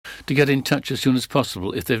to get in touch as soon as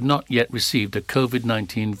possible if they've not yet received a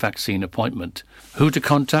COVID-19 vaccine appointment. Who to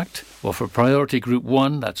contact? Well, for Priority Group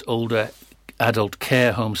 1, that's older adult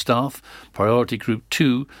care home staff, Priority Group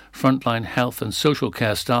 2, frontline health and social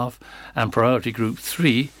care staff, and Priority Group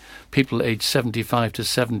 3, people aged 75 to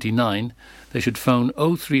 79, they should phone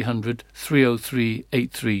 0300 303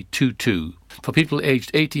 8322. For people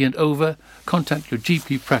aged 80 and over, contact your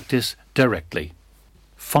GP practice directly.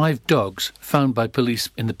 5 dogs found by police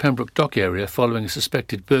in the Pembroke Dock area following a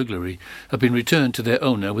suspected burglary have been returned to their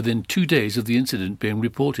owner within 2 days of the incident being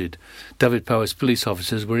reported. Dyfed-Powys police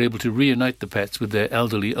officers were able to reunite the pets with their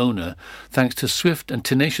elderly owner thanks to swift and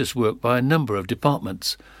tenacious work by a number of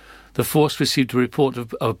departments. The force received a report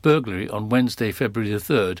of burglary on Wednesday, February the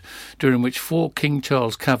 3rd, during which 4 King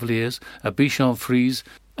Charles Cavaliers, a Bichon Frise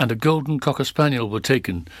and a golden Cocker Spaniel were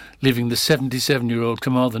taken, leaving the 77-year-old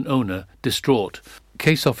Carmarthen owner distraught.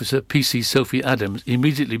 Case officer PC Sophie Adams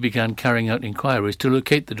immediately began carrying out inquiries to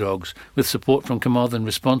locate the dogs, with support from Carmarthen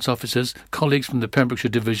response officers, colleagues from the Pembrokeshire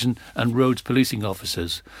Division and roads policing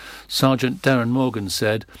officers. Sergeant Darren Morgan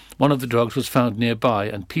said one of the dogs was found nearby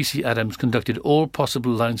and PC Adams conducted all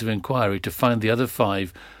possible lines of inquiry to find the other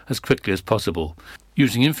 5 as quickly as possible.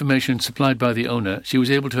 Using information supplied by the owner, she was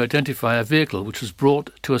able to identify a vehicle which was brought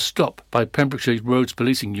to a stop by Pembrokeshire Roads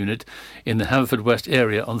Policing Unit in the Haverfordwest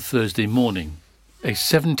area on Thursday morning. A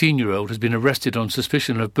 17-year-old has been arrested on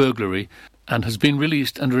suspicion of burglary and has been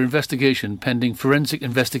released under investigation pending forensic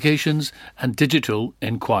investigations and digital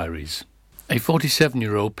inquiries. A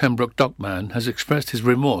 47-year-old Pembroke Dock man has expressed his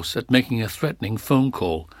remorse at making a threatening phone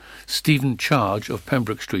call. Stephen Charge of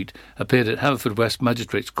Pembroke Street appeared at Haverfordwest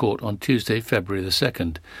Magistrates Court on Tuesday, February the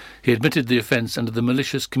 2nd. He admitted the offence under the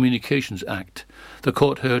Malicious Communications Act. The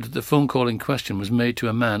court heard that the phone call in question was made to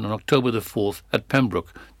a man on October the 4th at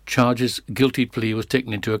Pembroke. Charge's guilty plea was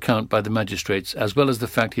taken into account by the magistrates, as well as the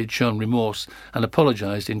fact he had shown remorse and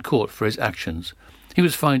apologised in court for his actions. He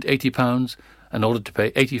was fined £80 and ordered to pay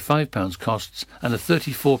 £85 costs and a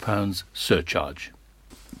 £34 surcharge.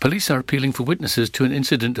 Police are appealing for witnesses to an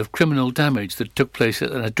incident of criminal damage that took place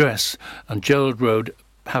at an address on Gerald Road,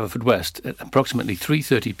 Haverfordwest, at approximately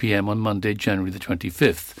 3:30 p.m. on Monday, January the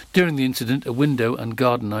 25th. During the incident, a window and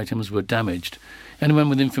garden items were damaged. Anyone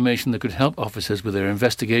with information that could help officers with their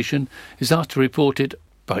investigation is asked to report it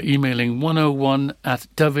by emailing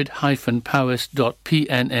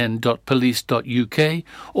 101@dyfed-powys.pnn.police.uk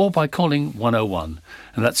or by calling 101.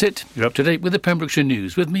 And that's it. You're up to date with the Pembrokeshire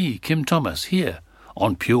News with me, Kim Thomas, here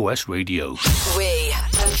on Pure West Radio. We are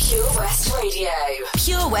Pure West Radio.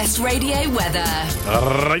 Pure West Radio weather.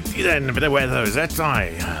 Righty then, a bit of weather, is that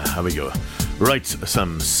aye? Here we go. Right,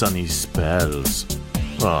 some sunny spells.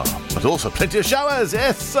 But also plenty of showers,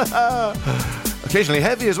 yes! Occasionally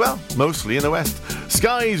heavy as well, mostly in the west.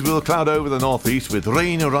 Skies will cloud over the northeast with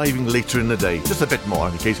rain arriving later in the day. Just a bit more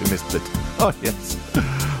in case you missed it. Oh, yes.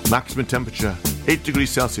 Maximum temperature, 8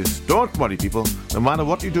 degrees Celsius. Don't worry, people. No matter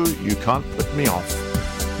what you do, you can't put me off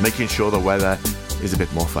making sure the weather is a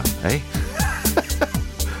bit more fun, eh?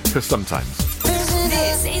 Because sometimes.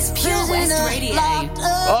 This is Pure West Radio.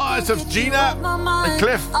 Oh, it's of Gina and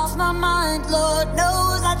Cliff. Off my mind, Lord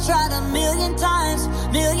knows I tried a million times.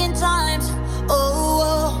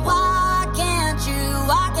 Oh, why can't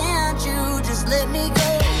you just let me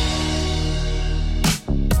go?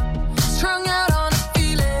 Strung out on a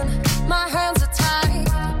feeling, my hands are tied.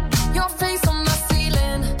 Your face on my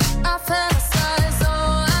ceiling, I fantasize.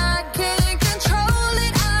 Oh, I can't control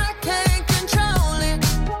it, I can't control it.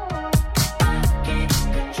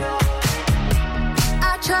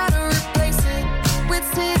 I try to replace it with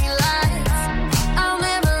city lights. I'll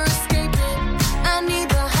never escape it, I need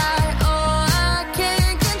the high. Oh, I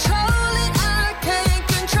can't control it, I can't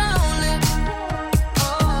control it.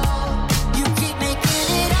 Oh,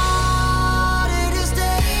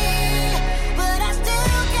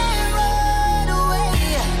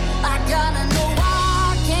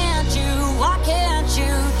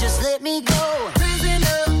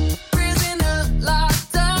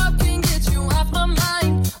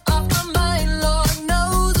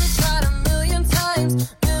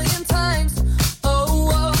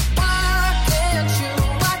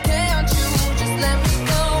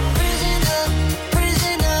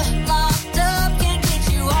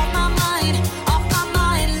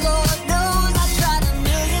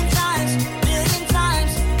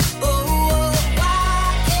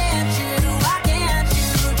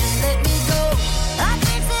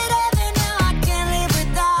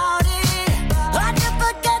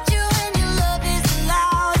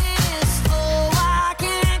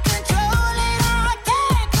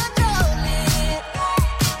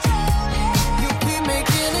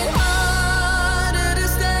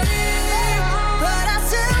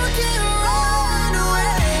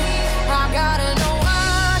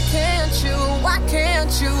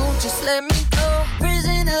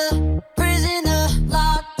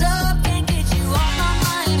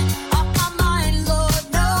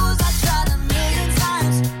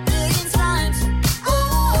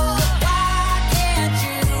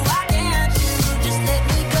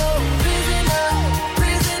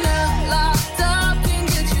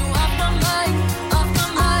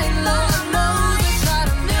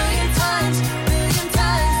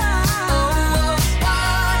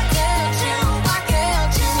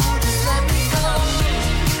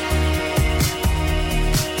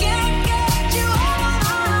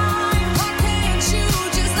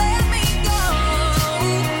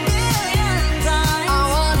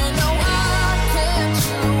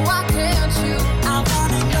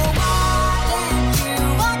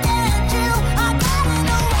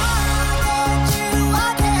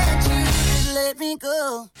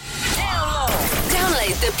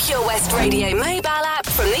 the Pure West Radio mobile app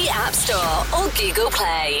from the App Store or Google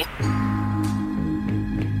Play.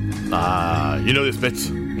 You know this bit.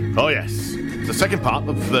 Oh, yes. It's the second part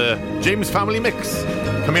of the James Family Mix.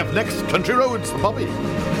 Coming up next, Country Roads for Bobby.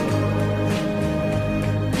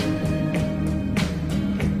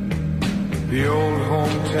 The old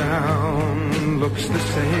hometown looks the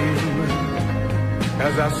same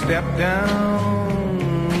as I step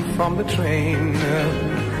down from the train,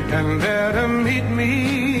 and there to meet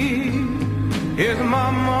me is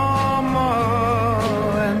my mama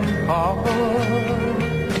and papa.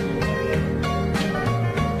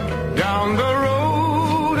 Down the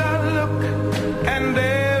road I look, and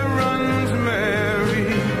there runs Mary,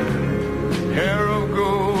 hair of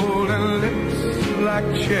gold and lips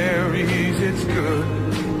like cherries. It's good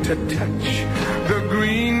to touch the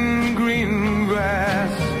green, green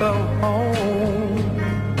grass of home.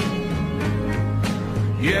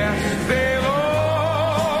 Yes, they'll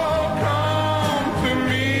all come to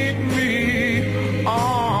meet me,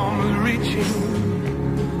 arms reaching,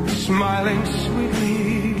 smiling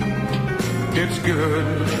sweetly. It's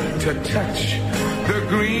good to touch the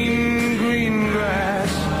green, green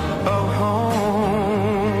grass of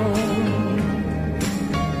home.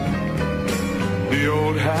 The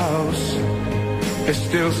old house is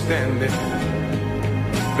still standing,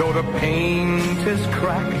 though the paint is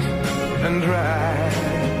cracked and dry.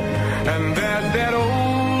 And there's that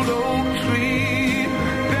old oak tree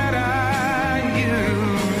that I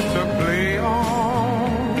used to play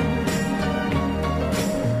on.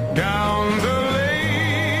 Down the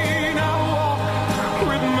lane I walk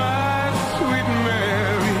with my sweet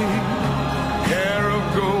Mary, hair of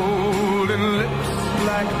gold and lips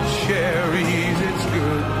like cherries. It's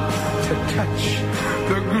good to touch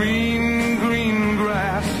the green, green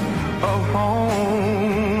grass of home.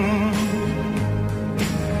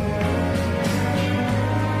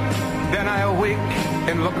 Then I awake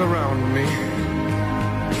and look around me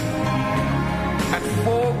at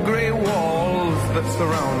four gray walls that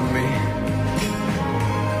surround me,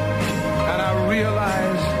 and I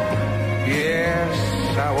realize, yes,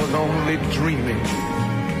 I was only dreaming.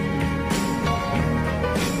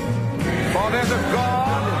 For there's a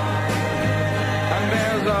God and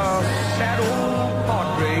there's a sad old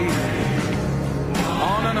portrait.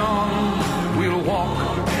 On and on we'll walk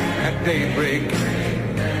at daybreak.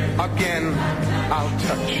 Again I'll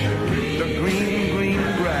touch the green, green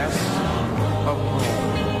grass of home.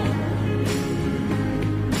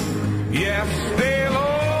 Yes, they'll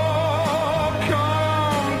all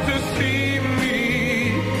come to see me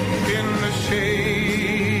in the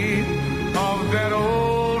shade of that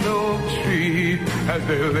old oak tree as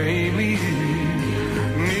they lay me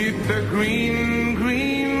 'neath the green,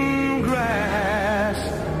 green grass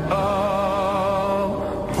of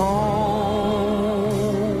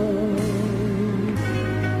home.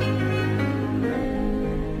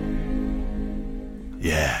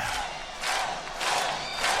 Yeah.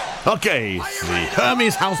 Okay, it's the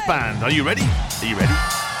Hermes House Band. Are you ready? Are you ready?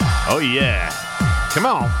 Oh, yeah. Come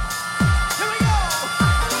on.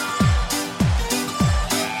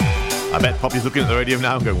 I bet Poppy's looking at the radio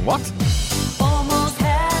now and going, what? Almost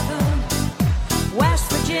heaven,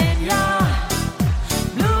 West Virginia,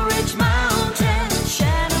 Blue Ridge Mountains,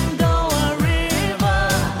 Shenandoah River.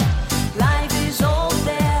 Life is old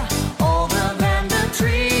there, older than the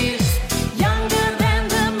trees, younger than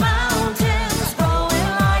the mountains,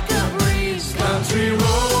 blowing like a breeze. Country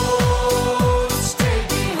roads take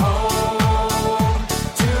me home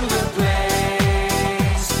to the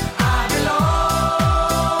place I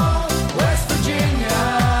belong. West Virginia,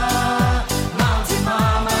 Mountain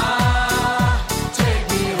Mama, take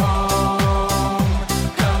me home,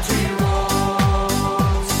 country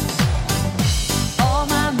roads. All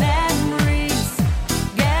my memories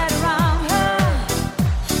get around her,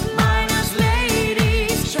 miner's lady,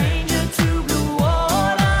 stranger to blue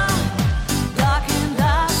water, dark and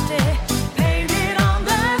dusty, painted on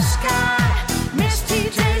the sky, misty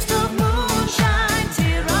taste of moonshine,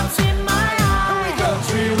 teardrops in my eye.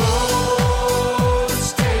 Country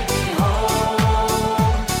roads take me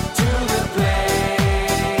home to the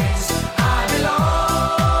place I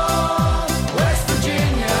belong. West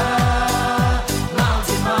Virginia,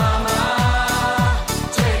 Mountain Mama,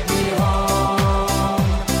 take me home,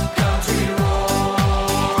 country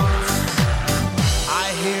roads. I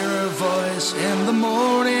hear her voice in the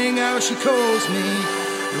morning, how she calls me.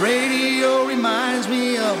 Radio reminds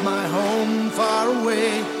me of my home far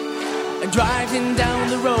away. And driving down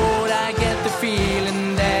the road, I get the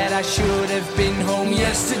feeling that I should have been home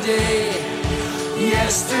yesterday.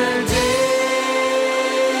 Yesterday,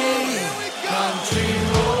 country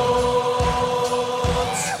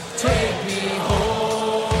roads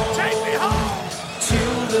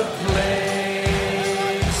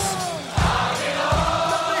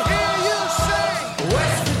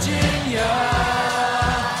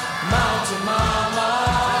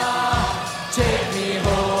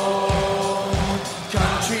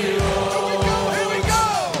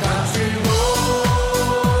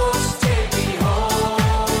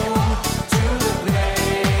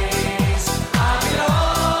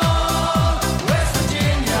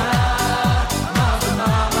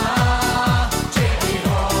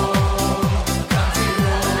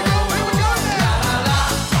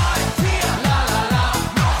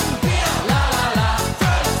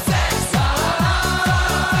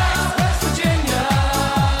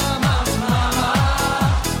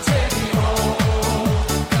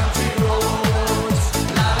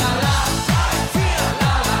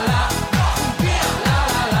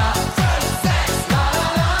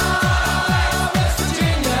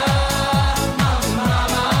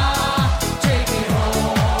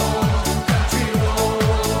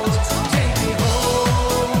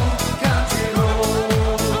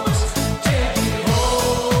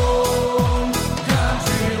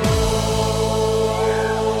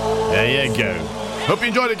Hope you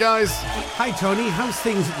enjoyed it, guys. Hi, Tony. How's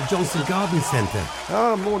things at the Johnson Garden Centre?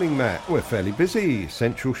 Morning, Matt. We're fairly busy.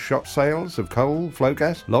 Essential shop sales of coal, flow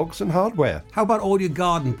gas, logs and hardware. How about all your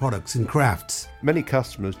garden products and crafts? Many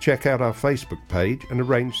customers check out our Facebook page and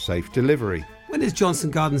arrange safe delivery. When is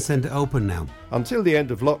Johnson Garden Centre open now? Until the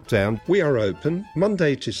end of lockdown, we are open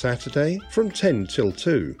Monday to Saturday from 10 till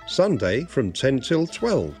 2, Sunday from 10 till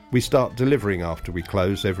 12. We start delivering after we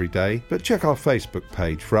close every day, but check our Facebook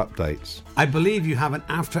page for updates. I believe you have an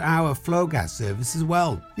after-hour flow gas service as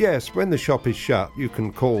well. Yes, when the shop is shut, you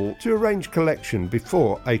can call to arrange collection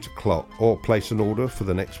before 8 o'clock or place an order for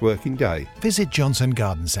the next working day. Visit Johnson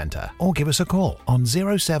Garden Centre or give us a call on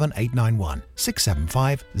 07891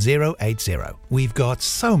 675 080. We've got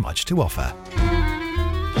so much to offer.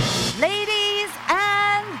 Ladies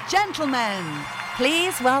and gentlemen,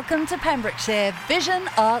 please welcome to Pembrokeshire Vision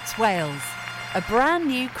Arts Wales, a brand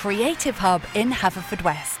new creative hub in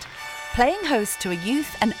Haverfordwest. Playing host to a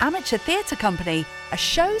youth and amateur theatre company, a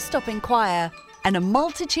show-stopping choir, and a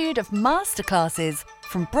multitude of masterclasses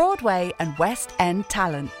from Broadway and West End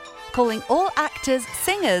talent. Calling all actors,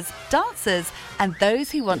 singers, dancers, and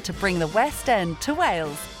those who want to bring the West End to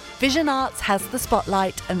Wales. Vision Arts has the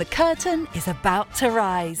spotlight and the curtain is about to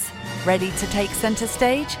rise. Ready to take centre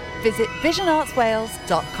stage? Visit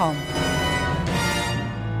visionartswales.com.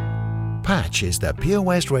 Patch is the Pure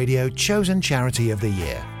West Radio chosen charity of the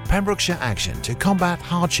year. Pembrokeshire Action to Combat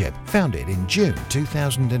Hardship, founded in June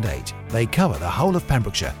 2008. They cover the whole of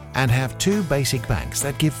Pembrokeshire and have 2 basic banks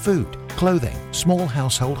that give food, clothing, small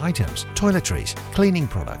household items, toiletries, cleaning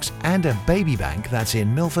products, and a baby bank that's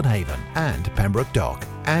in Milford Haven and Pembroke Dock,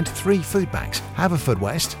 and 3 food banks,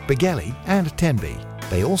 Haverfordwest, Begelly and Tenby.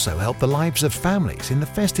 They also help the lives of families in the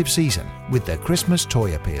festive season with their Christmas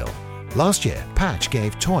toy appeal. Last year, Patch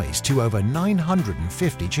gave toys to over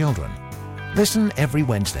 950 children. Listen every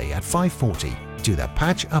Wednesday at 5:40 to the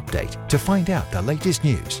Patch Update to find out the latest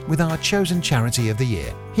news with our chosen charity of the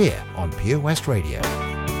year here on Pure West Radio.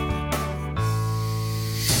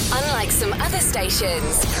 Unlike some other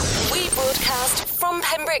stations, we broadcast from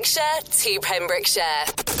Pembrokeshire to Pembrokeshire.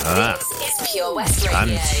 This is Pure West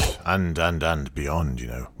Radio. And beyond, you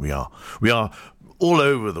know. We are all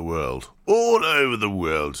over the world. All over the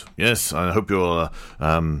world. Yes, I hope you're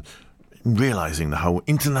realising how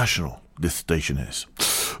international this station is.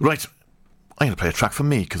 Right, I'm going to play a track for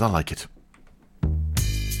me because I like it.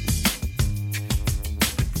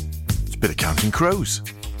 It's a bit of Counting Crows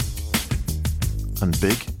and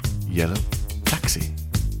Big Yellow Taxi.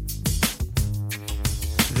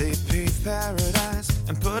 They paved paradise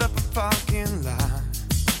and put up a parking lot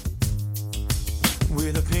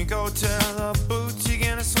with a pink hotel, a boutique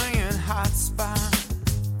and a swinging hot spot.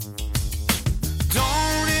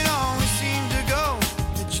 Don't it always seem to go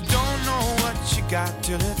that you don't know what you got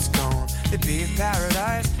till it's gone? They paved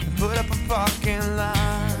paradise and put up a parking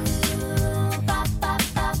lot.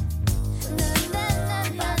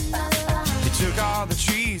 They took all the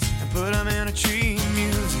trees and put them in a tree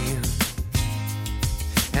museum,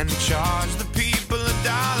 and they charged the people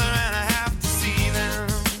 $1.50 to see them.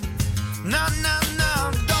 No, no,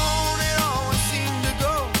 no, don't it always seem to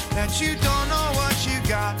go that you don't know what you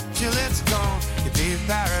got till it's gone? They paved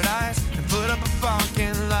paradise and put up a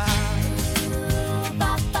parking lot.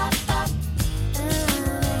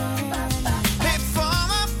 Hey,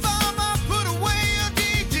 farmer, put away your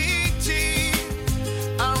DDT.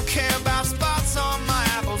 I don't care about spots on my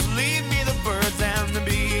apples. Leave me the birds and the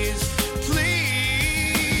bees.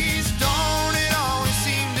 Please, don't it always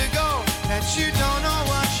seem to go that you don't know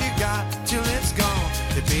what you got till it's gone?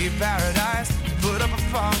 They paved paradise, put up a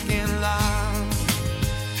parking lot.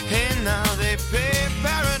 Hey, now they paved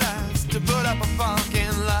paradise to put up a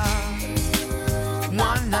parking lot.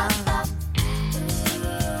 One night.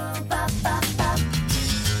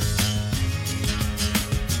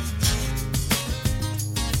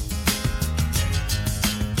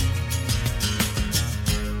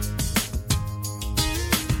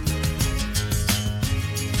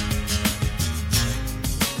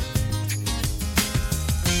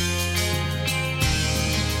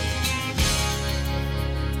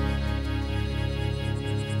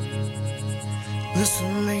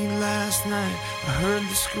 Listen, late last night, I heard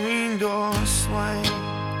the screen door swing,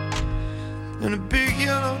 and a big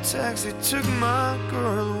yellow taxi took my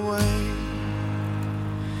girl away.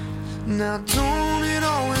 Now don't it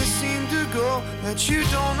always seem to go that you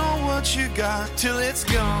don't know what you got till it's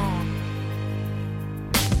gone?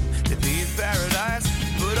 They paved paradise,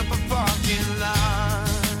 put up a parking lot.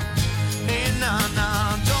 Hey, nah,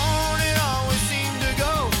 nah, don't it always seem to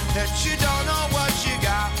go that you don't know what you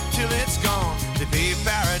got till it's gone? They paved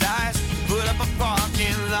paradise, put up a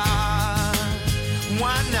parking lot.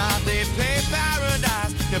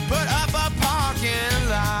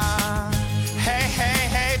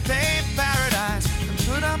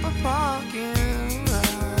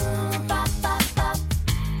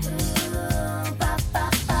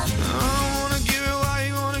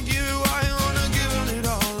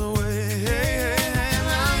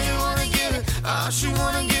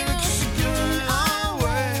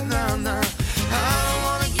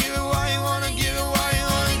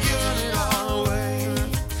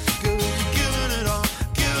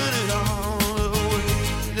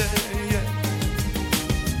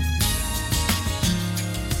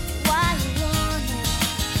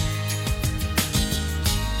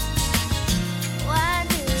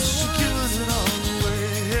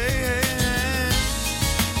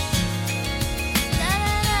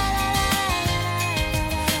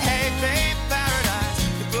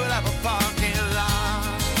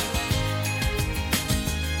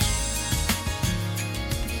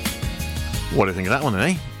 What do you think of that one,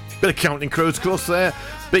 eh? Bit of Counting Crows, of course, there.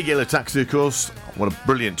 Big Yellow Taxi, of course. What a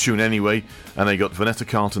brilliant tune anyway. And they got Vanessa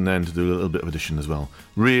Carlton then to do a little bit of addition as well.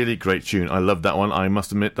 Really great tune. I love that one. I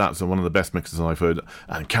must admit that's one of the best mixes I've heard.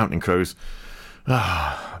 And Counting Crows,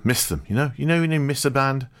 miss them, you know? You miss a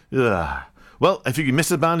band? Ugh. Well, if you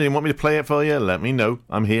miss a band and you want me to play it for you, let me know.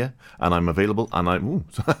 I'm here and I'm available and I'm...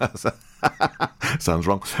 sounds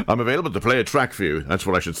wrong. I'm available to play a track for you. That's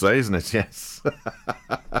what I should say, isn't it? Yes.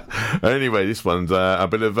 Anyway, this one's a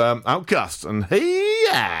bit of Outcast and hey,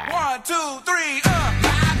 yeah! 1, 2, 3,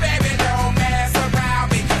 my baby don't mess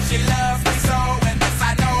around because she loves me so, and this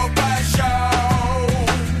I know for sure.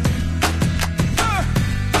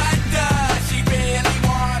 But does she really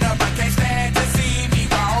wanna, but can't stand to see me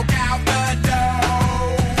walk out the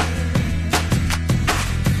door?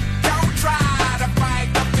 Don't try to fight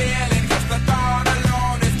the feeling, 'cause the thought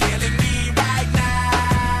alone is killing me right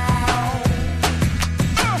now.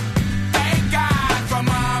 Thank God for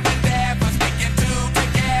mom and dad for sticking two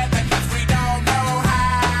together, 'cause we don't know how.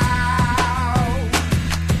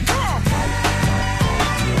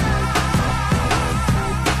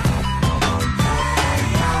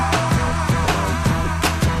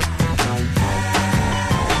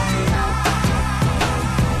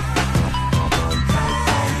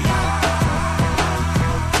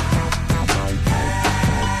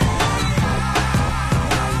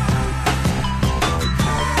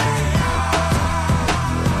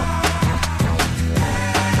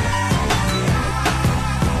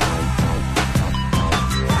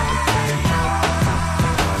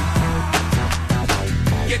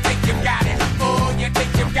 You think you got it, oh, you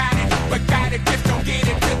think you got it, but got it, just don't get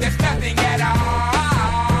it till there's nothing at all.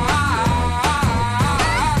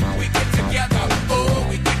 We get together, oh,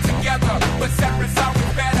 we get together, but separate's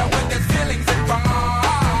always better when there's feelings involved.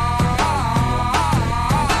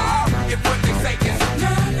 If what they say is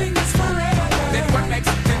nothing is forever, then what makes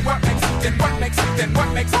it, then what makes it, then what makes it, then what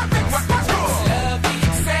makes it, then what makes it? Love the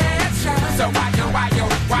exception. So why yo,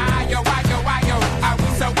 are we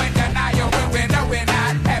so in denial when we know we're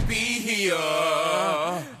not happy here?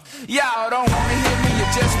 Y'all don't wanna hear me, you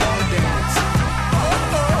just wanna dance.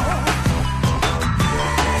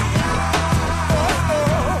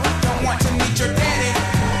 Don't want to meet your daddy.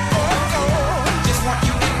 Just want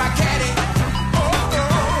you in my caddy.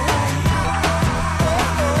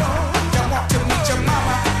 Don't want to meet your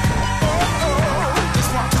mama. Just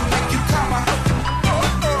want to make you come. I'm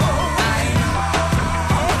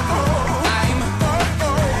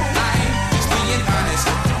just being honest.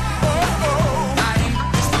 I'm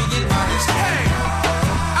just being honest. Hey,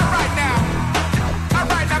 alright now,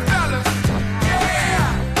 fellas. Yeah.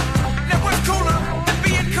 Now what's cooler than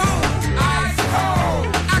being cool? Ice cold.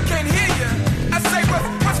 I can't hear you. I say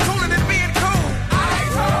what's cooler than being cool?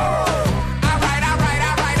 Ice cold. Alright.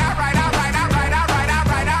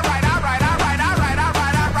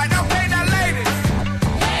 Okay, now ladies.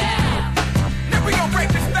 Yeah. Now we gon' break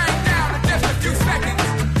this thing down in just a few seconds.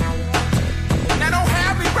 Now don't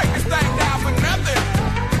have me break this thing down for nothing.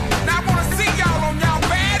 Now I wanna see y'all on y'all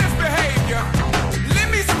baddest behavior. Lend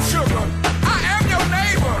me some sugar. I am your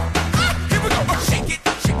neighbor. Here we go. Oh, shake it,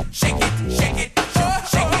 shake it, shake it, shake it,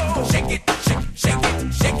 shake it, shake it, shake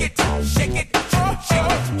it, shake it,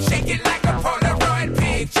 shake it like a Polaroid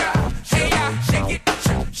picture. Hey, shake it,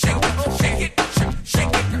 shake it, shake it, shake it,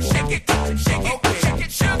 shake it, shake it, shake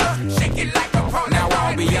it, sugar, shake it like a Polaroid picture. Now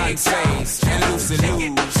all Beyonce's and Lucy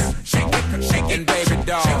Lou's, shake it, baby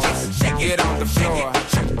dolls, get on the floor,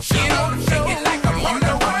 get on the floor, shake it like a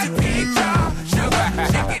Polaroid picture. Sugar,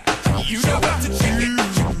 shake it, you know what to shake it,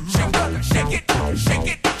 sugar, shake it, shake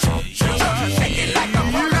it, sugar, shake it like a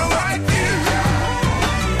Polaroid picture.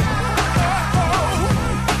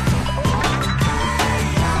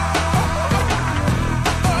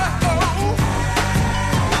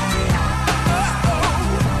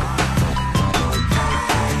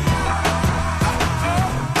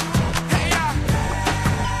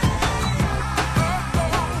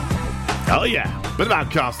 Oh yeah, bit of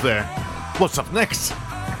Outcast there. What's up next?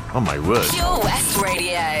 Oh my word. Pure West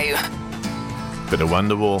Radio. Bit of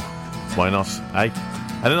Wonderwall. Why not, eh?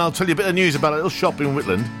 And then I'll tell you a bit of news about a little shop in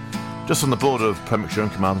Whitland, just on the border of Pembrokeshire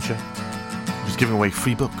and Carmarthenshire. Just giving away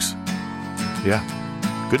free books. Yeah,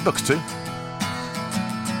 good books too.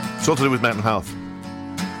 It's all to do with mental health.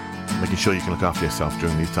 Making sure you can look after yourself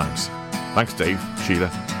during these times. Thanks, Dave, Sheila.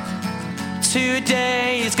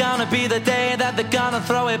 Today is gonna be the day that they're gonna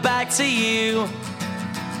throw it back to you.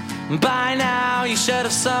 By now you should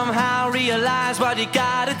have somehow realized what you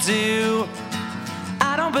gotta do.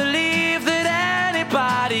 I don't believe that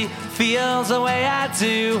anybody feels the way I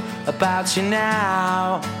do about you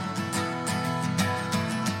now.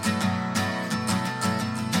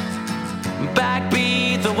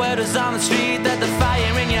 backbeat, the word is on the street that the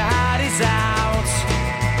fire in your heart is out.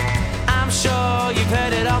 I'm sure you've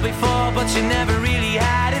heard it all before, but you never really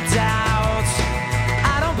had a doubt.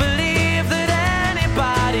 I don't believe that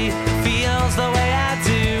anybody feels the way I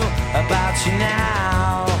do about you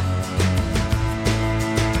now.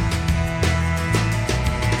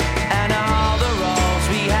 And all the roads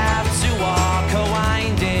we have to walk are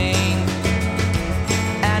winding,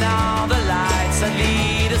 and all the lights that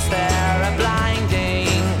lead us there are blinding.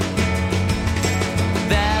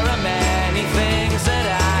 There are many things that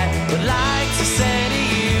I would like to say to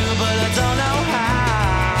you, but I don't know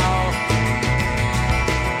how.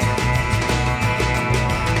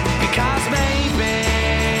 Because maybe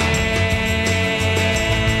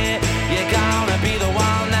you're gonna be the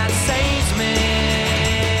one that saves me.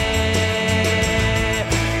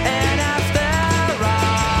 And after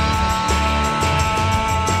all,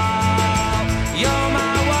 you're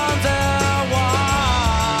my Wonderwall.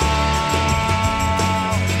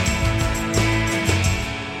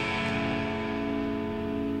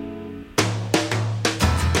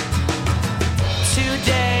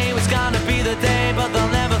 Today was gonna be the day, but they'll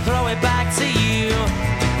never throw it back to you.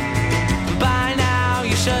 By now,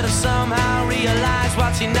 you should have somehow realized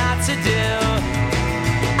what you're not to do.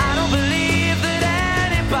 I don't believe that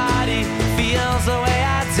anybody feels the way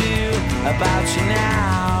I do about you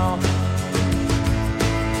now.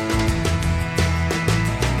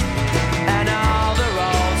 And all the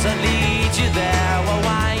roads that lead you there were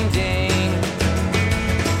winding,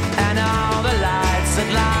 and all the lights that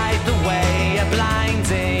light the way are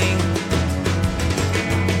blinding.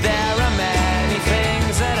 There are many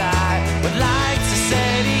things that I would like to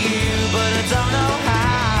say to you, but I don't know how.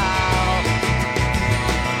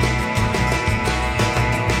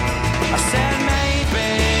 I said maybe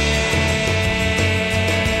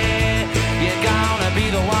you're gonna be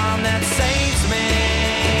the one that saves me.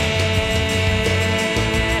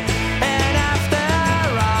 And after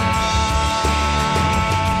all,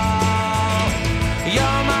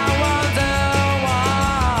 you're my Wonderwall.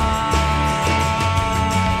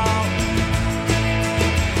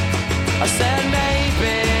 I said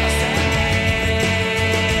maybe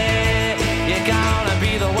you're gonna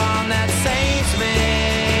be the one that saves me.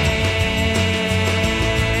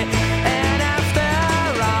 And after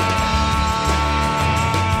all,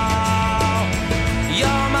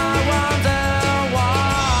 you're my Wonderwall.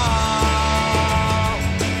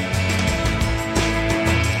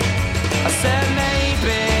 I said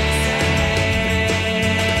maybe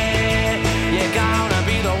you're gonna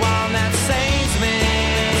be the one that saves me.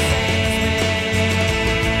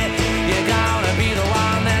 You're gonna be the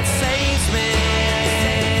one that saves me.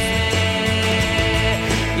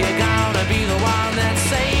 You're gonna be the one that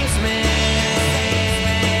saves me.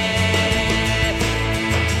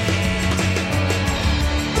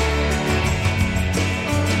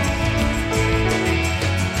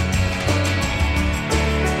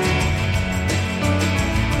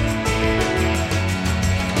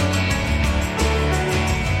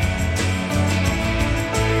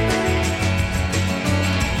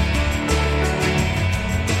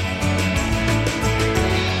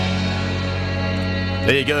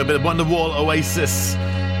 There you go, a bit of Wonderwall Oasis.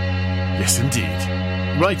 Yes, indeed.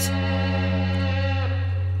 Right.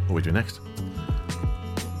 What are we doing next?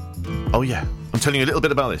 Oh, yeah. I'm telling you a little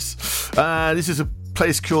bit about this. This is a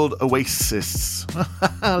place called Oasis.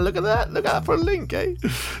 Look at that. Look out for a link, eh?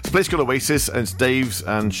 It's a place called Oasis, and it's Dave's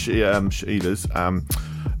and Sheila's.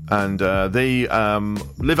 And they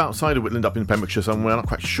live outside of Whitland, up in Pembrokeshire somewhere. I'm not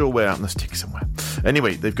quite sure where, out in the sticks somewhere.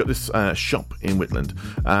 Anyway, they've got this shop in Whitland,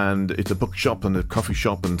 and it's a bookshop and a coffee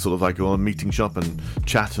shop and sort of like a meeting shop and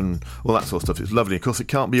chat and all that sort of stuff. It's lovely. Of course, it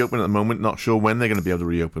can't be open at the moment. Not sure when they're going to be able to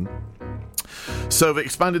reopen. So they've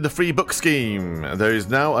expanded the free book scheme. There is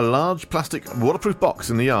now a large plastic waterproof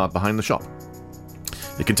box in the yard behind the shop.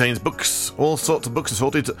 It contains books, all sorts of books,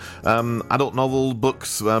 assorted adult novel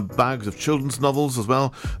books, bags of children's novels as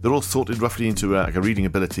well. They're all sorted roughly into like a reading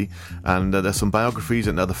ability, and there's some biographies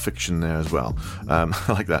and other fiction there as well. I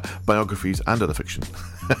like that, biographies and other fiction.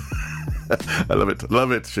 I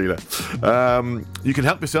love it, Sheila. You can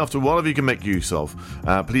help yourself to whatever you can make use of.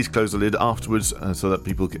 Please close the lid afterwards so that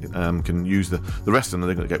people can use the rest, and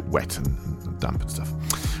they're going to get wet and damp and stuff.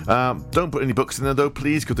 Don't put any books in there though,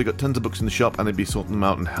 please, because they've got tons of books in the shop, and they'd be sorting them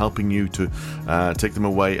out and helping you to take them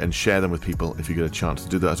away and share them with people if you get a chance to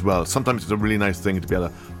do that as well. Sometimes it's a really nice thing to be able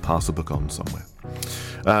to pass a book on somewhere.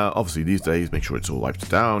 Obviously these days, make sure it's all wiped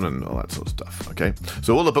down and all that sort of stuff. Okay,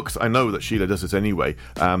 so all the books, I know that Sheila does this anyway.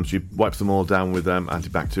 She wipes them all down with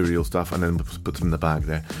antibacterial stuff and then puts them in the bag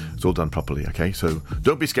there. It's all done properly. Okay, so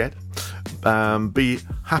don't be scared. be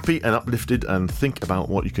happy and uplifted and think about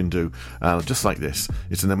what you can do, just like this.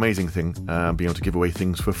 It's an amazing thing, being able to give away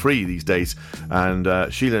things for free these days. And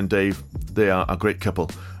Sheila and Dave, they are a great couple.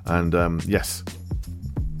 And yes,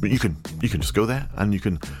 you can just go there and you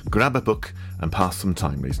can grab a book and pass some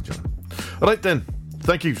time, ladies and gentlemen. All right then.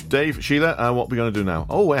 Thank you, Dave, Sheila. What are we going to do now?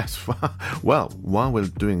 Oh, yes. Well, while we're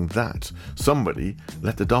doing that, somebody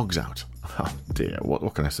let the dogs out. Oh, dear.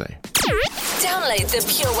 What can I say? Download the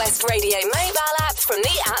Pure West Radio mobile app from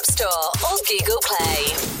the App Store or Google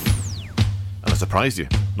Play. And I surprised you.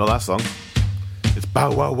 Not that song. It's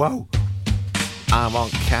Bow Wow Wow. I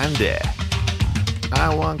want candy. I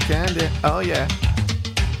want candy. Oh, yeah.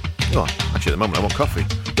 Oh, actually, at the moment, I want coffee.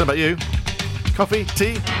 What about you? Coffee?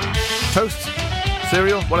 Tea? Toast?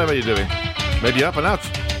 Cereal? Whatever you're doing. Maybe up and out.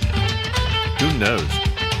 Who knows?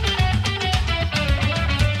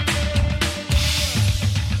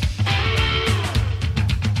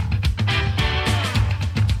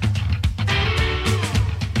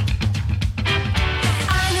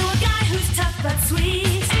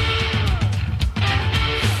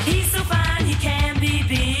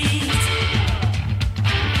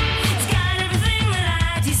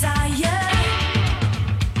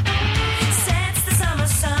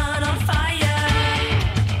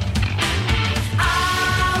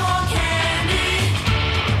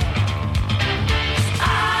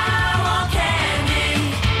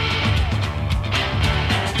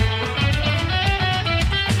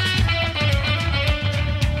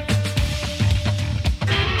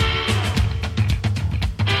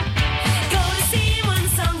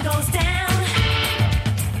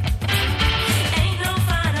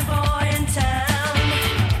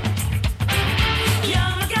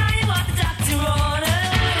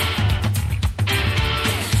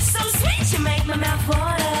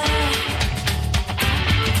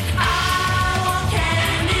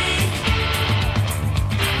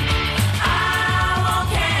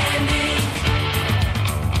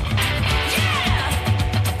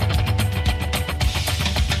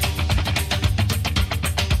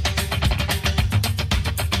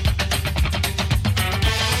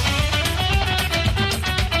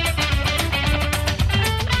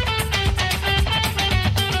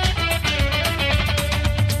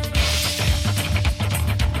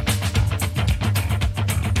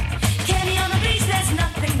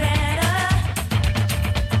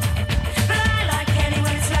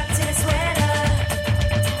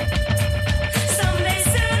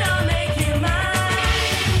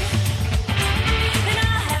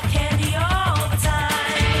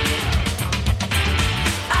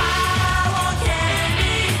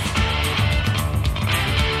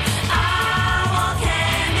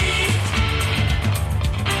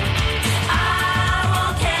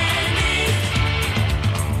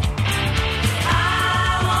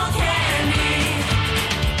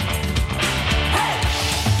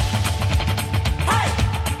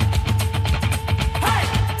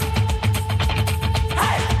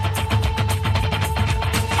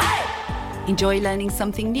 Enjoy learning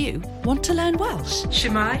something new? Want to learn Welsh?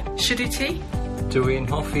 Shemai, Shuduti? Dwi'n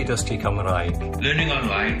hoffi dysgu Cymraeg. Learning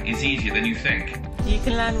online is easier than you think. You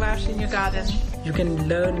can learn Welsh in your garden. You can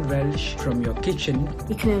learn Welsh from your kitchen.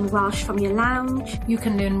 You can learn Welsh from your lounge. You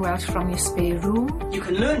can learn Welsh from your spare room. You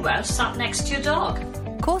can learn Welsh sat next to your dog.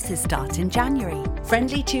 Courses start in January.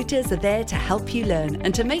 Friendly tutors are there to help you learn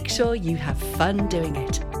and to make sure you have fun doing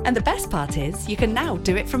it. And the best part is, you can now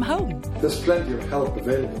do it from home. There's plenty of help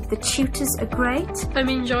available. The tutors are great. I'm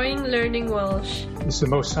enjoying learning Welsh. It's the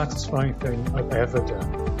most satisfying thing I've ever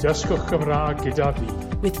done. Dysgwch Cymraeg gyda fi.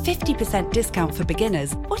 With 50% discount for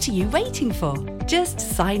beginners, what are you waiting for? Just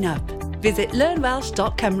sign up. Visit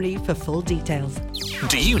learnwelsh.cymru for full details.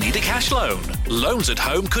 Do you need a cash loan? Loans at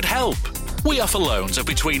Home could help. We offer loans of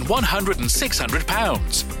between £100 and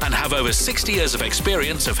 £600 and have over 60 years of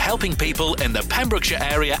experience of helping people in the Pembrokeshire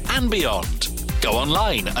area and beyond. Go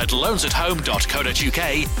online at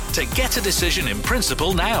loansathome.co.uk to get a decision in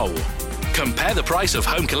principle now. Compare the price of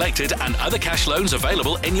home collected and other cash loans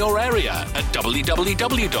available in your area at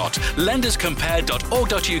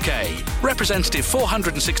www.lenderscompare.org.uk. Representative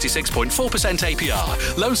 466.4%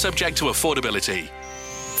 APR. Loan subject to affordability.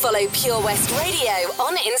 Follow Pure West Radio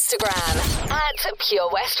on Instagram at Pure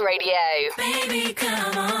West Radio. Baby,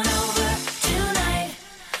 come on over tonight.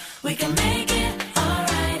 We can make it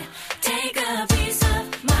alright. Take a piece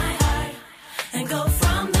of my heart and go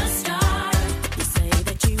from the start. You say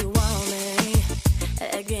that you want me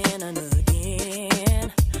again and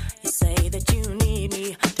again. You say that you need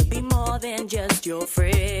me to be more than just your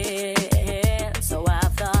friend. So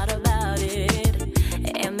I've thought about it,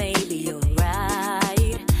 and maybe you're right.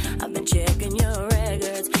 I've been checking your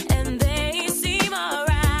records, and they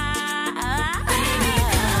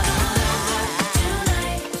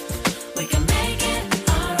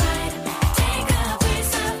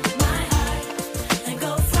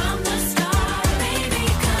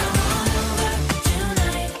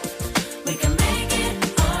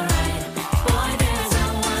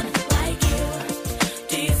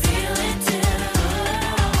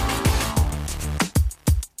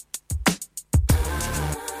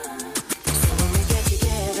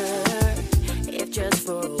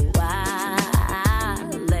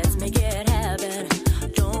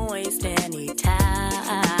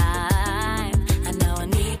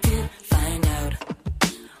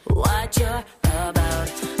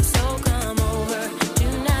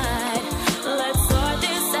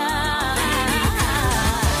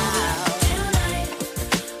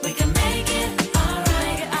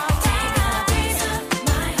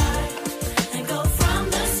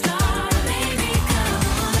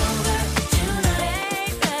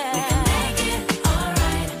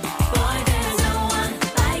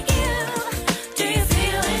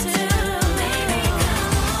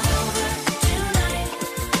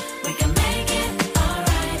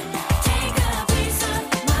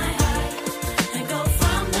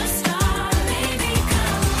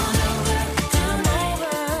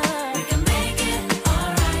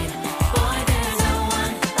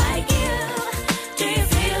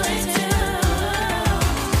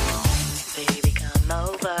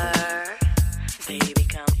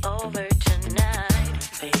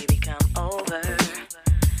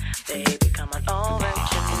Baby, come on over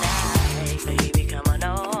tonight. Baby, come on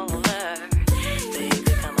over. Baby,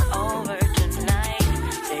 come on over tonight.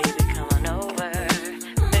 Baby, come on over.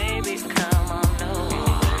 Baby, come on over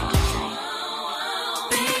tonight.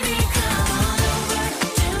 Baby, come on over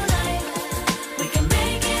tonight. We can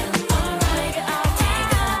make it alright. I'll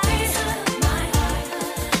take a piece of my heart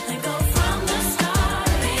and go from the start.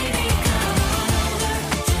 Baby, come on over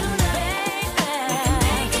tonight. We can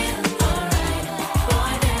make it alright.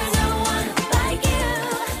 Boy, there's no one like you.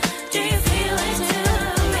 Do you feel it too?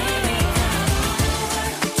 Baby, come on over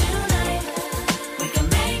tonight. We can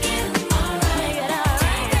make it alright. I'll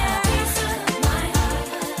take a piece of my heart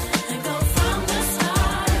and go from the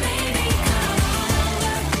start. Baby, come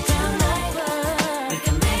on over. We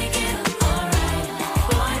can make it alright.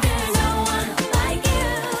 Boy, there's no one like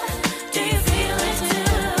you. Do you feel it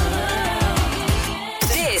too?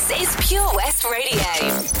 This is Pure West Radio.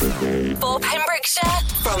 For Pembrokeshire,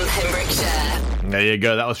 from Pembrokeshire. There you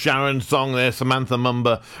go. That was Sharon's song there, Samantha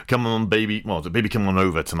Mumba. Come on, baby. Well, baby, come on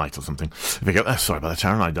over tonight or something. If you go, sorry about that,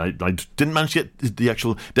 Sharon. I didn't manage to get the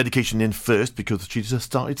actual dedication in first because she just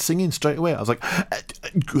started singing straight away. I was like, I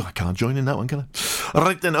can't join in that one, can I? All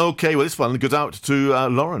right then. Okay. Well, this one goes out to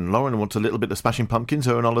Lauren. Lauren wants a little bit of Smashing Pumpkins.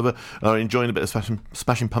 Her and Oliver are enjoying a bit of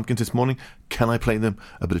Smashing Pumpkins this morning. Can I play them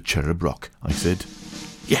a bit of Cherub Rock? I said,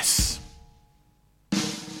 yes.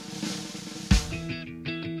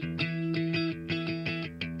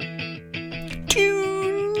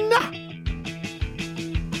 Tuna.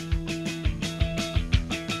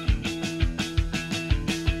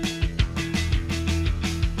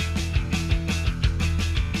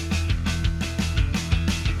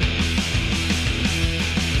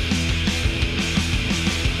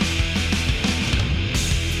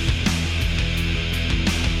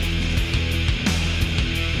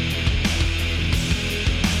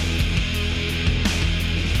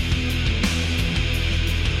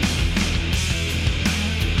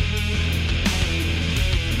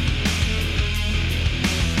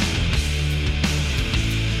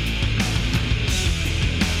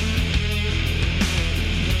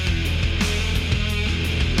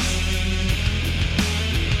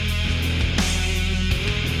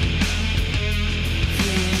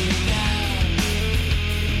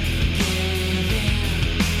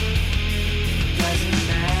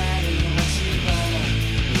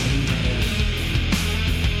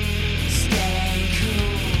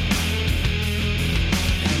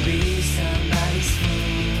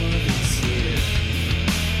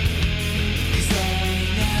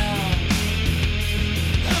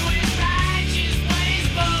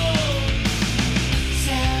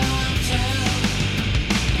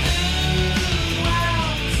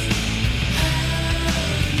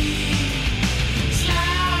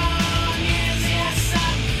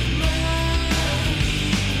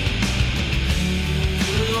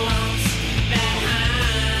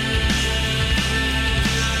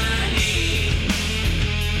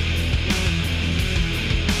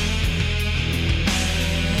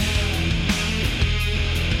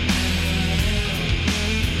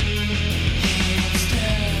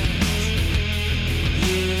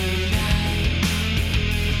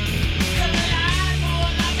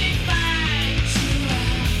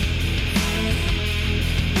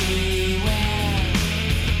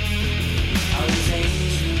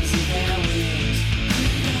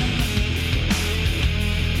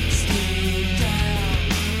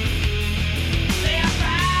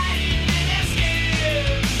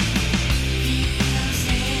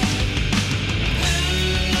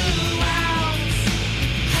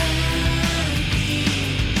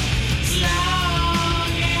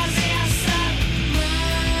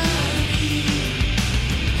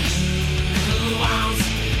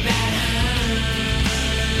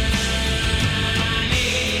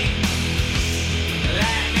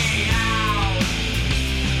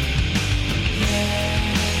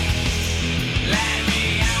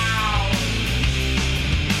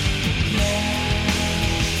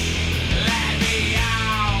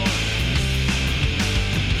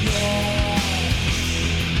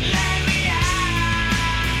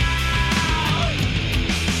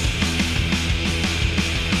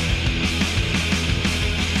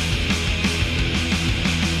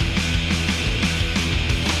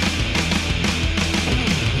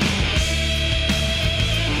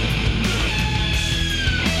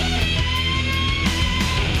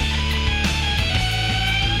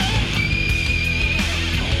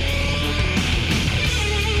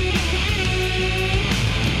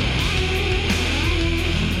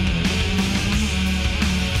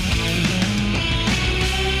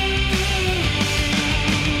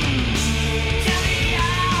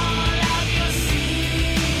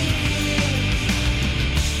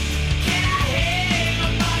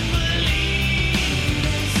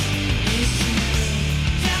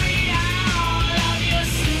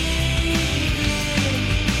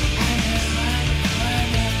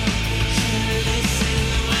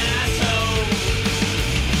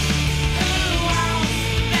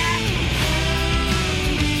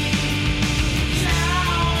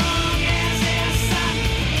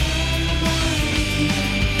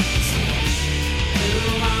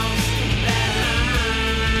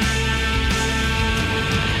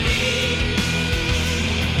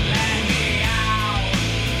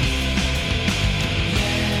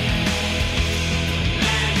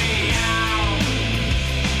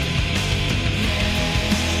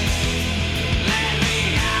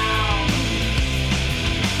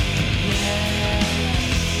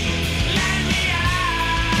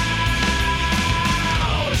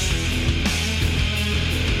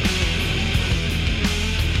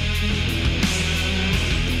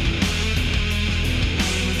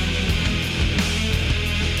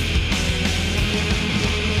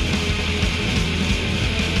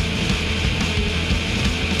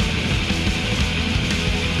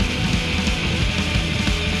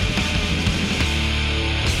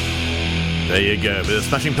 There you go, with the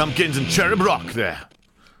Smashing Pumpkins and Cherub Rock there.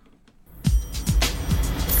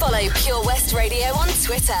 Follow Pure West Radio on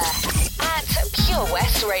Twitter at Pure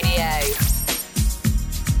West Radio.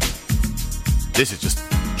 This is just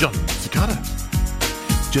John Cicada.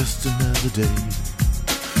 Just another day.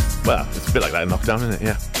 Well, it's a bit like that in lockdown, isn't it?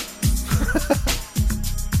 Yeah.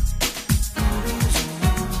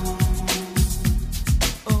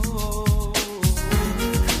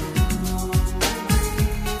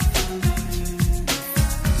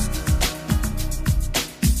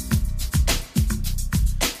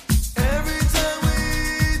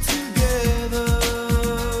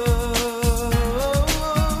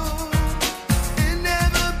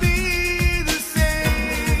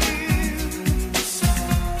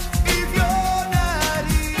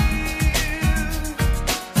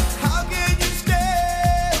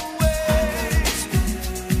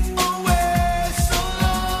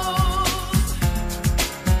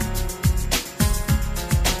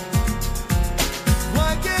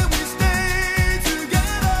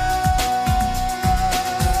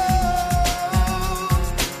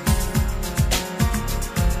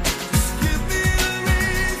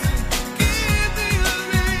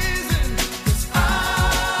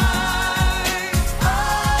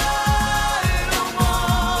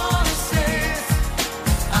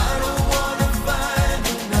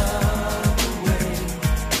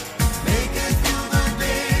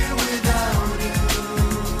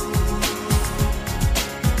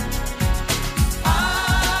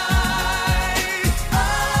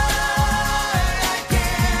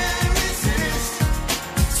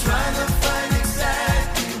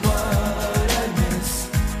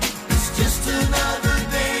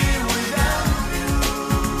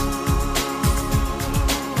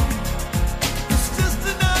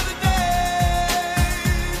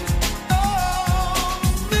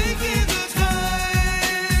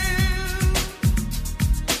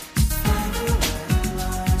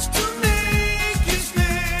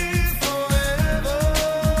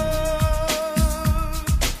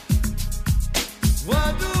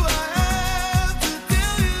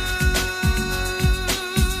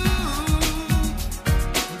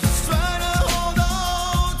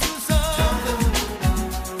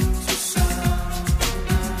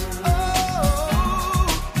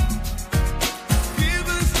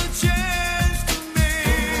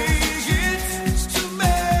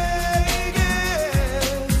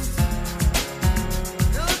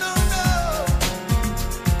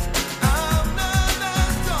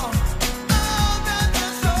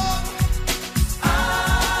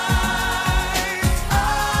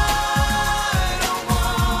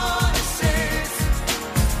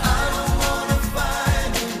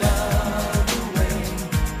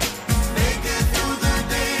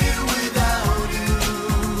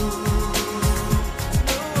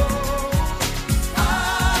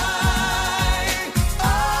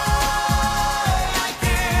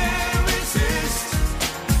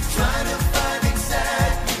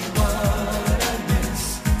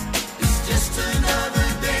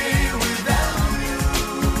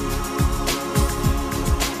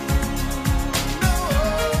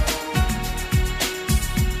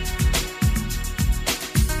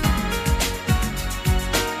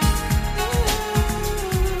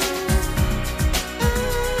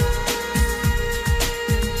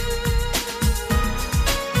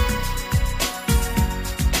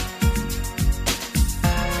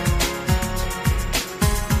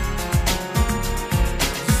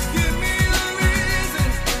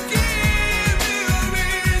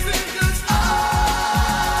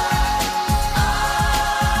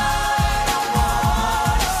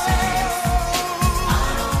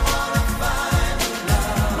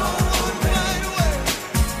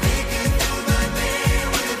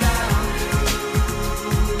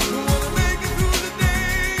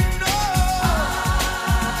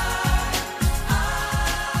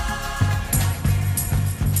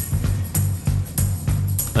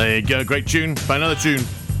 There you go, great tune. By another tune.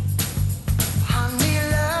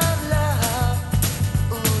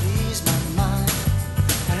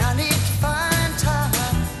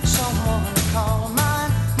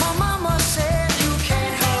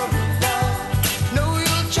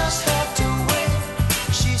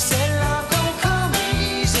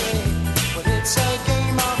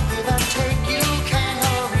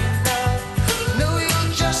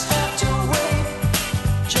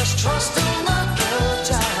 Trust in the good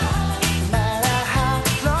time, no matter how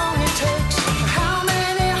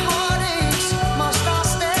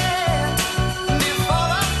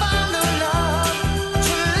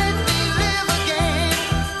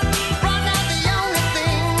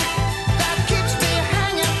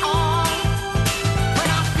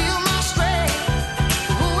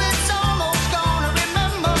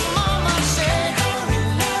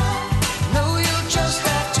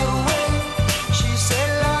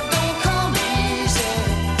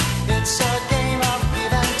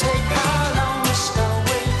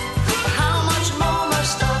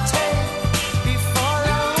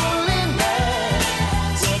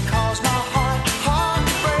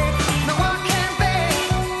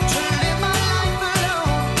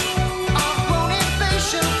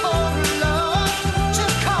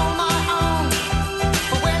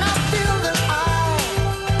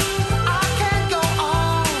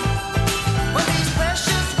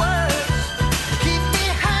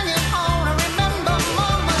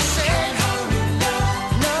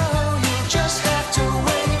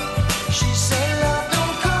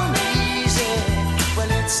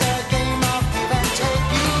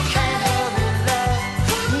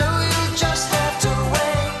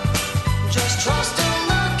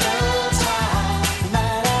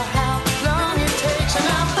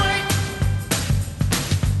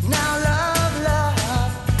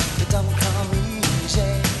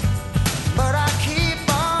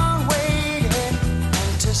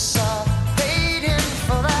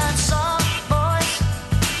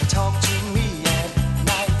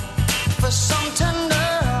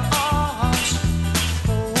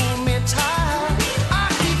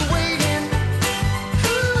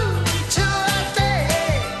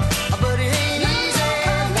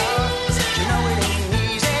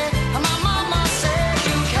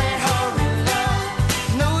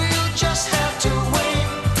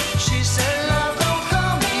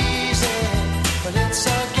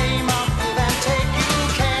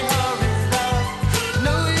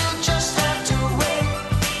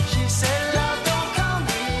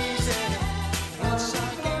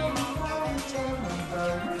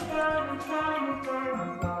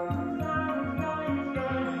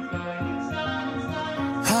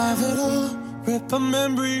Have it all, rip the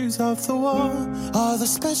memories off the wall. All the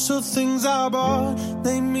special things I bought,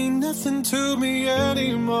 they mean nothing to me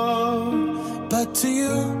anymore. But to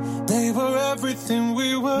you, they were everything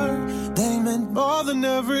we were. They meant more than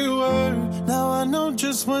every word. Now I know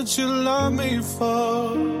just what you love me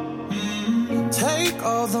for. Take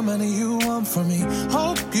all the money you want from me.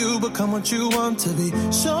 Hope you become what you want to be.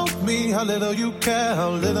 Show me how little you care,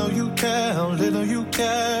 how little you care, how little you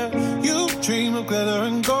care. You dream of glitter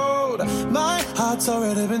and gold. My heart's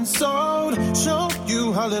already been sold. Show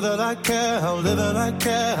you how little I care, how little I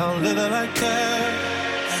care, how little I care.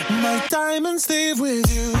 My diamonds leave with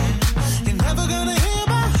you. You're never gonna hear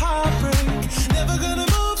my heart break. Never gonna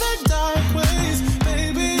move the dark ways.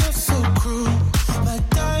 Baby, you're so cruel. My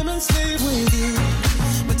diamonds leave with you.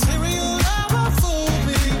 Material never fool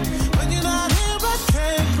me. When you're not here, I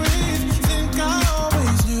can't breathe. Think I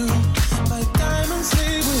always knew. My diamonds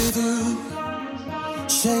leave with you.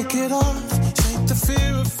 Shake it off. Shake the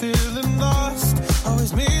fear of feeling lost.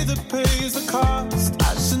 Always me that pays the cost. I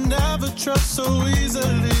should never trust so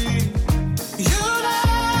easily. You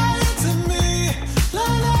lied to me,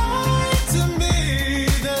 lied to me.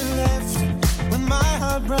 Then left with my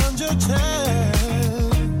heart round your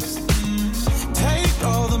chest. Take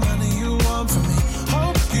all the money you want from me.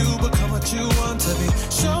 Hope you become what you want to be.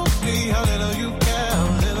 Show me how little you care, how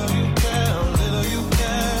little you care, how little you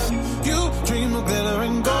care. You dream of glitter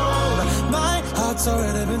and gold. My heart's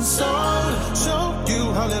already been sold. Show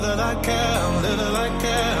you how little I care, how little I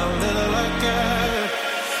care, how little I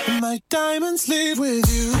care. My diamonds leave with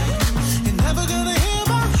you. You're never gonna hear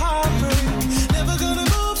my heart break. Never gonna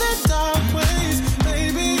move the dark ways.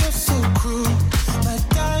 Baby, you're so cruel. My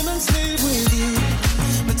diamonds leave with you.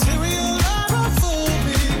 Material never fool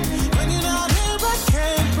me. When you're not here, I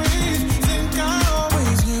can't breathe. Think I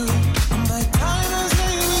always knew. My diamonds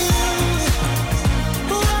leave with you.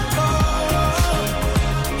 Ooh, oh, oh.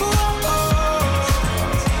 Ooh, oh, oh.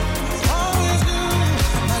 Always knew.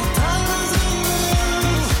 My diamonds leave with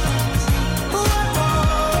you.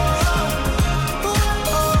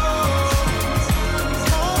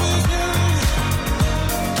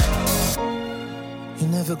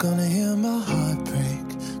 You're never gonna hear my heart break.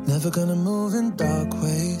 Never gonna move in dark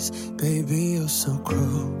ways. Baby, you're so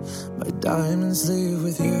cruel. My diamonds leave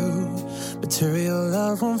with you. Material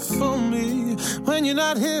love won't fool me. When you're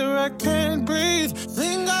not here, I can't breathe.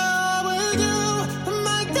 Think I always do.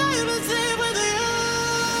 My diamonds leave with you.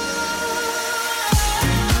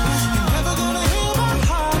 You're never gonna hear my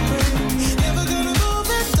heart break. Never gonna move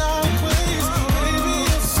in dark ways. Baby,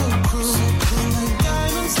 you're so cruel. My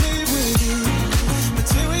diamonds leave with you.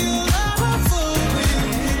 Material never fool me.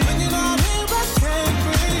 When you're not here, I can't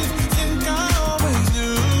breathe. Think I always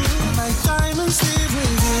knew. My diamonds leave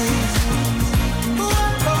with you. Ooh,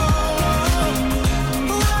 oh, oh.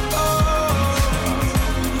 Ooh, oh, oh.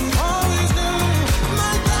 Always knew.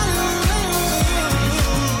 My diamonds leave with you.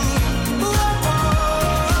 Ooh, oh, oh.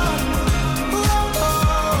 Ooh, oh, oh.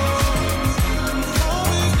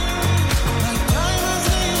 Always knew. My diamonds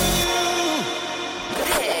leave with you.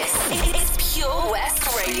 This is Pure West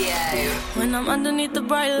Radio. When I'm underneath the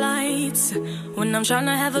bright lights, when I'm trying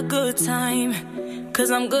to have a good time, 'cause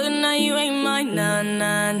I'm good now, you ain't mine, nah,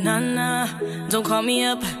 nah, nah, nah. Don't call me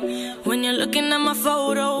up when you're looking at my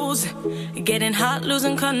photos, getting hot,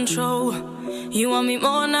 losing control. You want me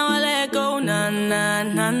more, now I let go, nah, nah,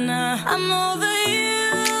 nah, nah. I'm over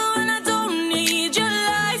you and I don't need your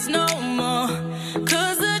lies no more,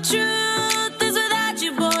 'cause the truth is without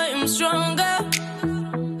you, boy, I'm stronger.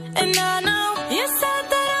 And I know you said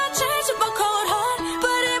that I'd change up a cold heart,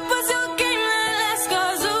 but it was your game that last,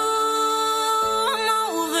 'cause ooh, I'm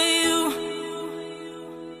over you.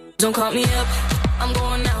 Don't call me up, I'm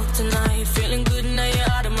going out tonight. Feeling good now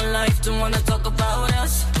you're out of my life. Don't wanna talk about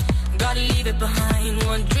us, gotta leave it behind.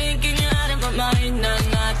 One drink and you're out of my mind. Nah,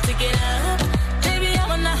 nah, take it up. Baby,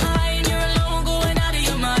 I'm on the high and you're alone, going out of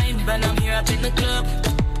your mind. But I'm here up in the club,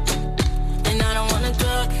 and I don't wanna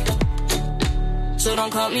talk. So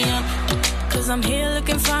don't call me up, 'cause I'm here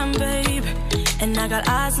looking fine, babe. And I got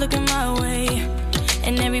eyes looking my way,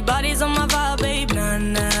 and everybody's on my vibe, babe. Nah,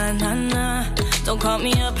 nah, nah, nah. Don't call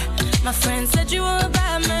me up. My friend said you were a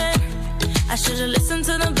bad man. I should've listened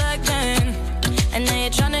to them back then. And now you're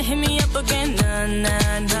trying to hit me up again. Nah,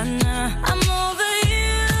 nah, nah, nah. I'm over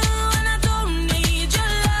you and I don't need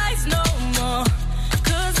your lies no more,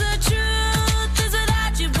 'cause the truth is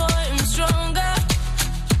without you, boy, I'm stronger.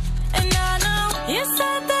 And I know you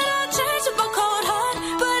said that I'd change up a cold heart,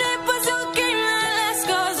 but it was your game that last,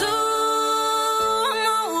 'cause ooh, I'm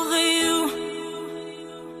over you.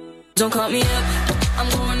 Don't call me up, I'm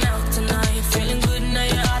going out tonight. Feeling good now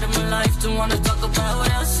you're out of my life. Don't wanna talk about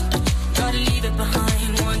us, gotta leave it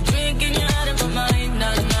behind. One drink and you're out of my mind.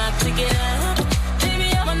 Not enough to get up.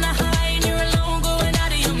 Baby, I'm on the high and you're alone, going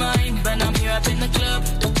out of your mind. But I'm here up in the club,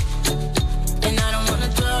 and I don't wanna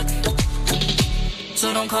talk.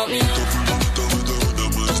 So don't call me up.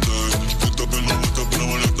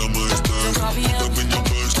 Don't call me up.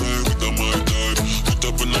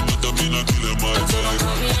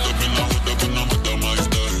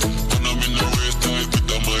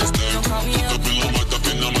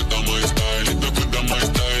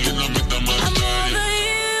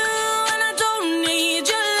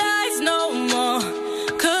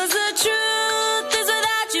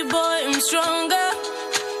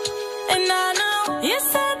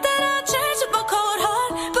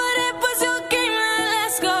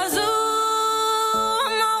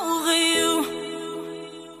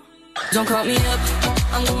 Don't call me up,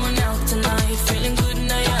 I'm going out tonight. Feeling good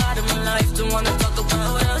now you're out of my life. Don't wanna talk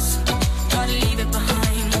about us, gotta leave it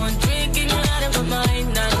behind. One drink and you're out of my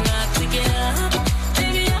mind. Not enough to get up.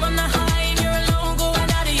 Baby, I'm on the high and you're alone,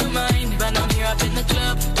 going out of your mind. But I'm here up in the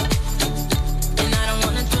club, and I don't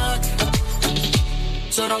wanna talk.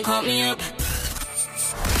 So don't call me up.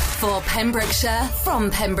 For Pembrokeshire,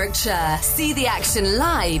 from Pembrokeshire. See the action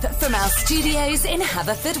live from our studios in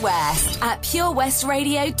Haverfordwest at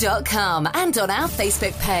purewestradio.com and on our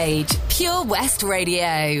Facebook page, Pure West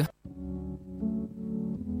Radio.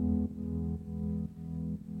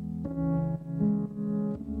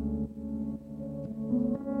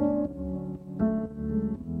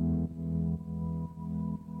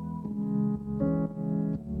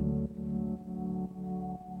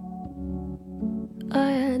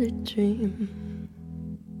 I had a dream.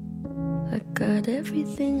 I got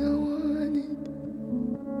everything I wanted.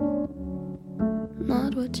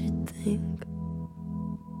 Not what you think.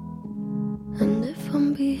 And if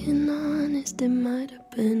I'm being honest, it might have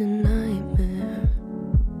been a nightmare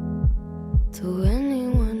to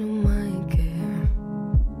anyone who might care.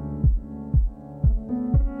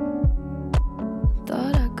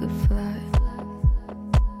 Thought I could fly,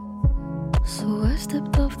 so I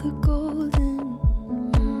stepped off the golden.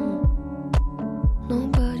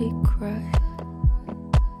 Nobody cried.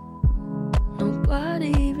 Nobody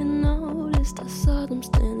even noticed. I saw them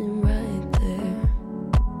standing right there.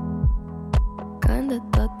 Kinda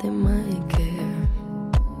thought they might care.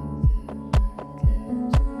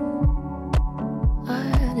 I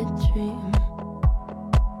had a dream.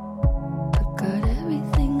 I got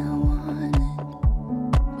everything I wanted.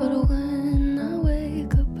 But when I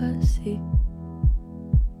wake up I see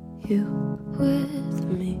you with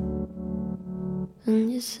me.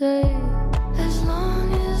 And you say, as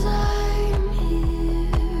long as I'm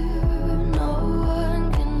here, no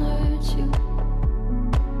one can hurt you.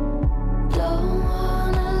 Don't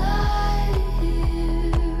wanna lie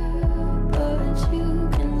here, but you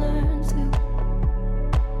can learn to.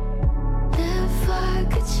 If I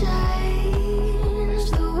could change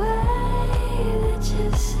the way that you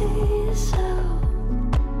see yourself,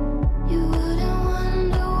 you wouldn't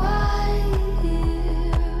wonder why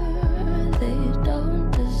they don't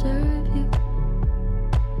deserve you.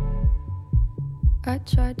 I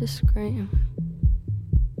tried to scream,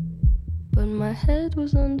 but my head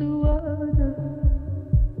was underwater.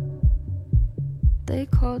 They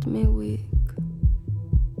called me weak,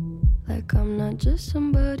 like I'm not just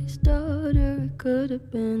somebody's daughter. It could have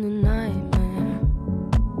been a nightmare,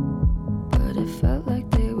 but it felt like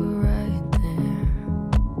they were right there.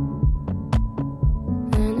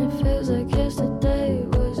 And it feels like yesterday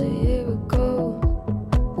was a year ago.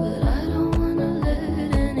 But I don't wanna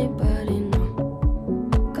let anybody know,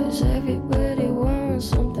 'cause everybody wants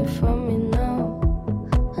something from me now,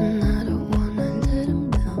 and I don't wanna let them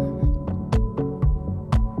down.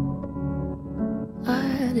 I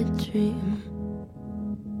had a dream.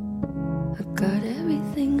 I got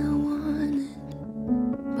everything I wanted.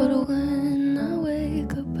 But when I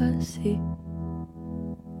wake up I see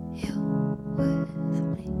you with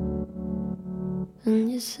me. And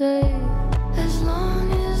you say, as long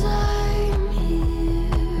as I'm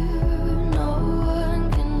here, no one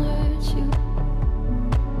can hurt you.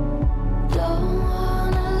 Don't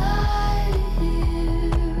wanna lie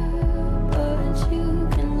here, but you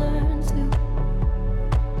can learn to.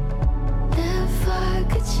 If I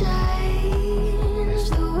could change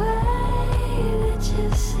the way that you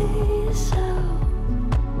see yourself,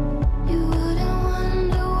 you wouldn't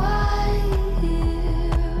wonder why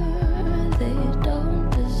they don't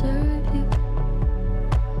deserve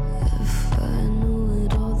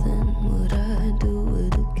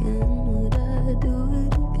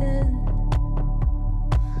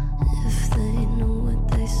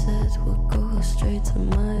straight to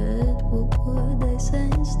my head. What would they say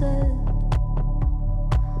instead?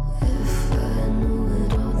 If I knew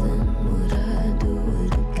it all, then would I do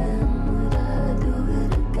it again? Would I do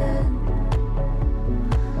it again?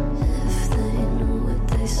 If they knew what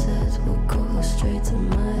they said would go straight to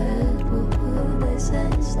my head, what would they say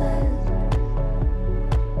instead?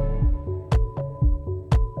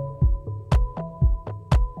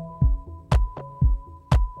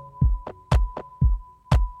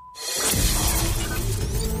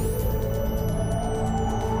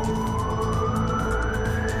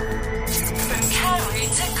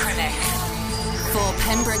 For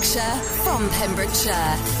Pembrokeshire, from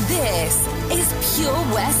Pembrokeshire, this is Pure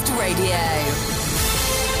West Radio.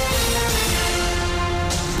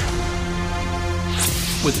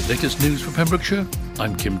 With the latest news for Pembrokeshire,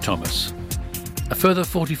 I'm Kim Thomas. A further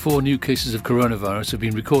 44 new cases of coronavirus have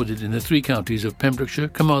been recorded in the 3 counties of Pembrokeshire,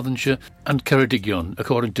 Carmarthenshire and Ceredigion,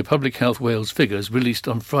 according to Public Health Wales figures released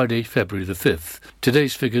on Friday, February the 5th.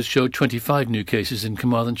 Today's figures show 25 new cases in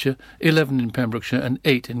Carmarthenshire, 11 in Pembrokeshire and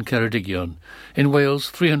 8 in Ceredigion. In Wales,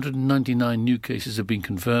 399 new cases have been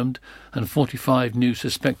confirmed and 45 new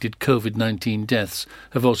suspected COVID-19 deaths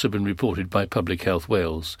have also been reported by Public Health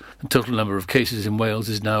Wales. The total number of cases in Wales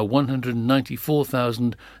is now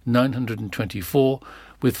 194,924,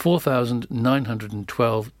 with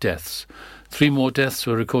 4,912 deaths. 3 more deaths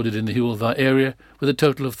were recorded in the Hywel Dda area, with a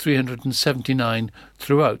total of 379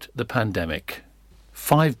 throughout the pandemic.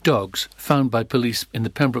 5 dogs found by police in the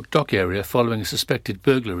Pembroke Dock area following a suspected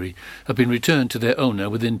burglary have been returned to their owner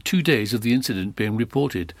within 2 days of the incident being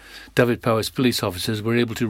reported. Dyfed Powys police officers were able to